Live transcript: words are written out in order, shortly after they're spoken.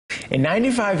A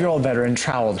 95-year-old veteran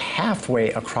traveled halfway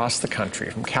across the country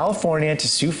from California to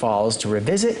Sioux Falls to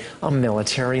revisit a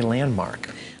military landmark.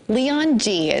 Leon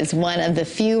G. is one of the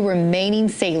few remaining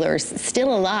sailors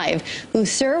still alive who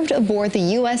served aboard the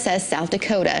USS South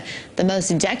Dakota, the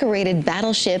most decorated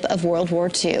battleship of World War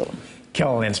II.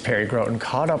 KELOLAND's Perry Groten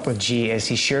caught up with G as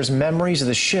he shares memories of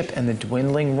the ship and the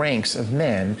dwindling ranks of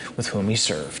men with whom he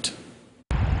served.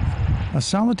 A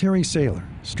solitary sailor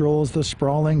strolls the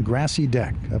sprawling grassy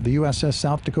deck of the USS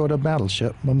South Dakota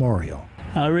Battleship Memorial.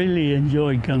 I really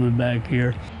enjoyed coming back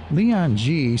here. Leon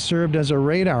G. served as a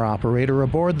radar operator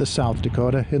aboard the South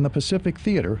Dakota in the Pacific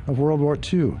Theater of World War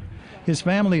II. His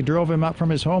family drove him up from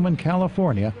his home in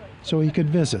California so he could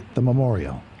visit the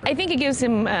memorial. I think it gives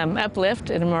him uplift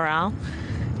and morale,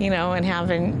 you know,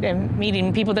 and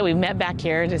meeting people that we've met back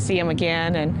here to see him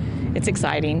again, and it's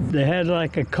exciting. They had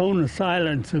like a cone of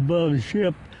silence above the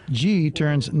ship. G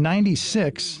turns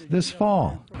 96 this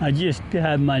fall. I just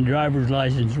had my driver's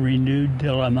license renewed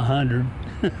till I'm 100.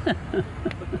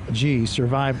 G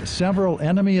survived several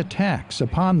enemy attacks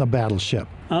upon the battleship.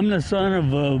 I'm the son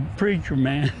of a preacher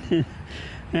man,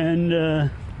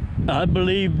 and I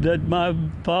believe that my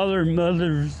father and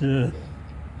mother's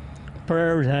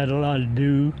prayers had a lot to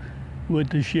do with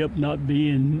the ship not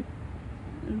being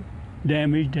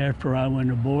damaged after I went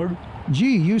aboard.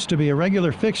 G used to be a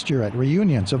regular fixture at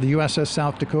reunions of the USS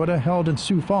South Dakota held in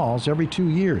Sioux Falls every 2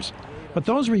 years. But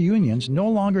those reunions no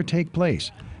longer take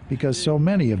place because so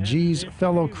many of G's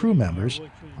fellow crew members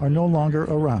are no longer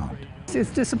around. It's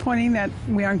disappointing that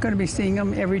we aren't going to be seeing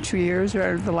them every 2 years,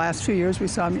 or the last 2 years we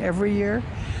saw them every year.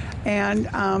 And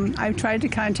I've tried to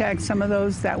contact some of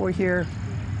those that were here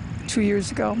 2 years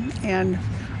ago, and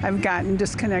I've gotten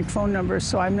disconnect phone numbers,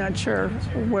 so I'm not sure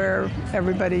where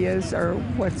everybody is or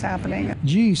what's happening.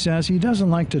 G says he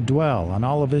doesn't like to dwell on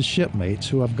all of his shipmates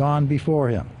who have gone before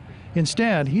him.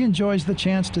 Instead, he enjoys the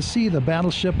chance to see the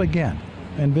battleship again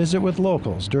and visit with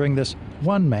locals during this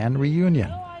one-man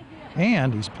reunion.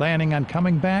 And he's planning on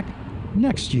coming back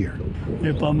next year.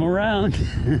 If I'm around.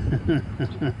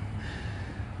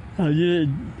 I'll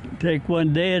just take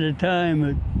one day at a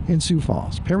time. In Sioux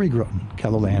Falls, Perry Groten,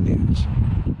 KELOLAND News.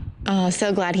 Oh,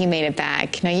 so glad he made it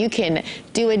back. Now you can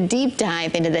do a deep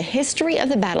dive into the history of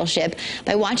the battleship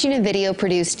by watching a video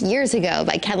produced years ago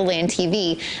by KELOLAND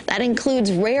TV that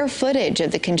includes rare footage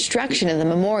of the construction of the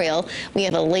memorial. We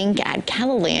have a link at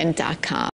KELOLAND.com.